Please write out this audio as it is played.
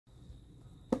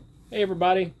Hey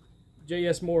everybody,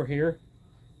 J.S. Moore here.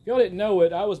 If y'all didn't know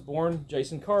it, I was born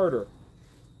Jason Carter.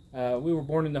 We were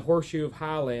born in the Horseshoe of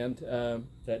Highland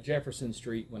at Jefferson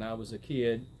Street when I was a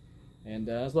kid. And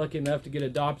I was lucky enough to get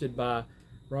adopted by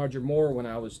Roger Moore when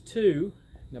I was 2.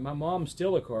 Now my mom's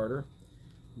still a Carter,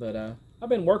 but I've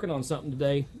been working on something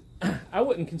today. I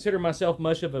wouldn't consider myself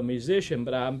much of a musician,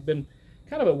 but I've been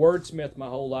kind of a wordsmith my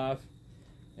whole life.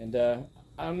 And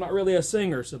I'm not really a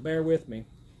singer, so bear with me.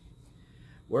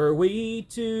 Were we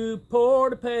too poor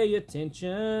to pay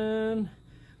attention?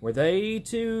 Were they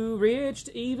too rich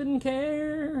to even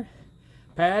care?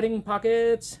 Padding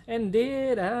pockets, and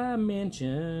did I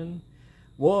mention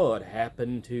what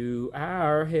happened to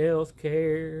our health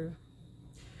care?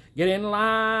 Get in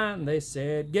line, they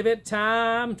said, give it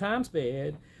time, time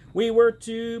sped. We were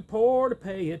too poor to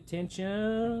pay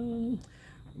attention.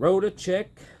 Wrote a check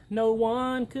no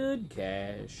one could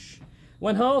cash.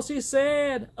 When Halsey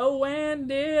said, oh, and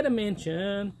did I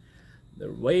mention,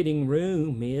 the waiting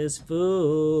room is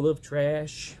full of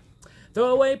trash.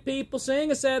 Throwaway people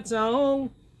sing a sad song.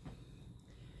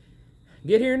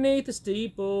 Get here neath the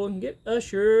steeple and get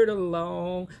ushered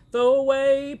along.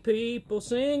 Throwaway people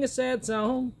sing a sad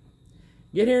song.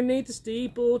 Get here neath the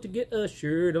steeple to get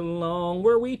ushered along.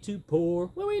 Were we too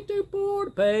poor? Were we too poor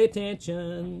to pay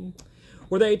attention?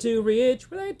 Were they too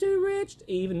rich? Were they too rich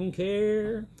to even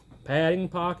care? Padding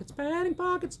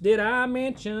pockets, did I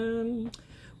mention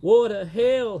what the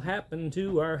hell happened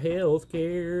to our health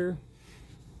care?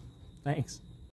 Thanks.